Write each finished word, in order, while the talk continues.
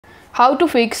How to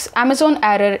fix Amazon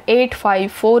error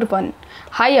 8541.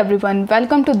 Hi everyone,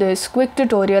 welcome to this quick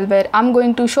tutorial where I'm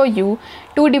going to show you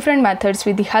two different methods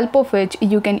with the help of which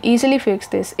you can easily fix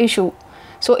this issue.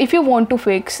 So if you want to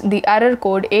fix the error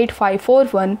code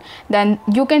 8541, then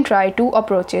you can try two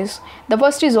approaches. The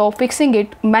first is of fixing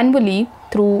it manually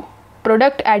through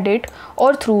product edit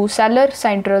or through seller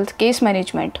central case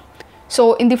management.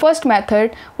 So in the first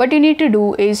method, what you need to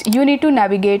do is you need to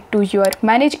navigate to your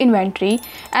manage inventory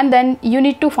and then you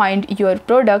need to find your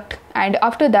product, and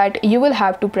after that you will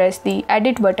have to press the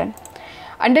edit button.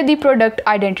 Under the product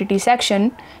identity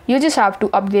section, you just have to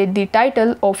update the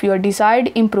title of your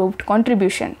desired improved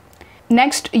contribution.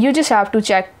 Next, you just have to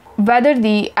check whether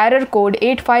the error code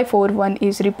 8541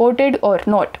 is reported or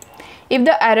not. If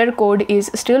the error code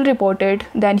is still reported,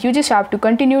 then you just have to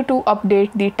continue to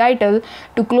update the title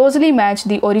to closely match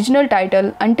the original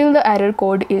title until the error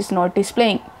code is not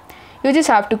displaying. You just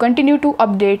have to continue to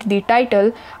update the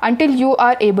title until you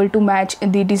are able to match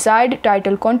the desired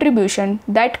title contribution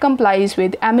that complies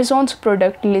with Amazon's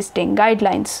product listing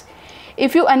guidelines.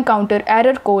 If you encounter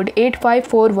error code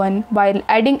 8541 while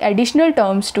adding additional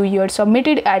terms to your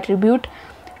submitted attribute,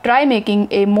 try making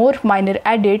a more minor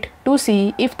edit to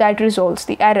see if that resolves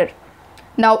the error.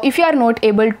 Now, if you are not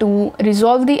able to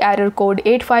resolve the error code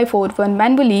 8541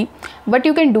 manually, what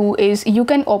you can do is you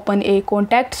can open a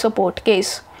contact support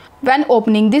case. When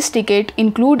opening this ticket,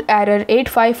 include error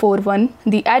 8541,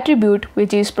 the attribute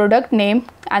which is product name,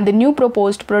 and the new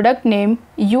proposed product name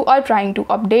you are trying to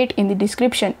update in the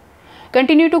description.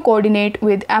 Continue to coordinate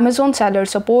with Amazon seller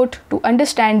support to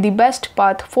understand the best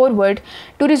path forward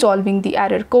to resolving the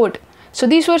error code. So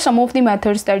these were some of the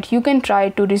methods that you can try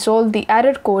to resolve the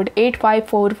error code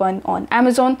 8541 on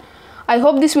Amazon. I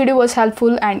hope this video was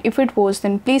helpful, and if it was,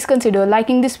 then please consider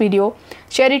liking this video,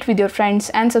 share it with your friends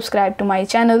and subscribe to my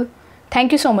channel.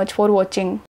 Thank you so much for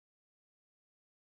watching.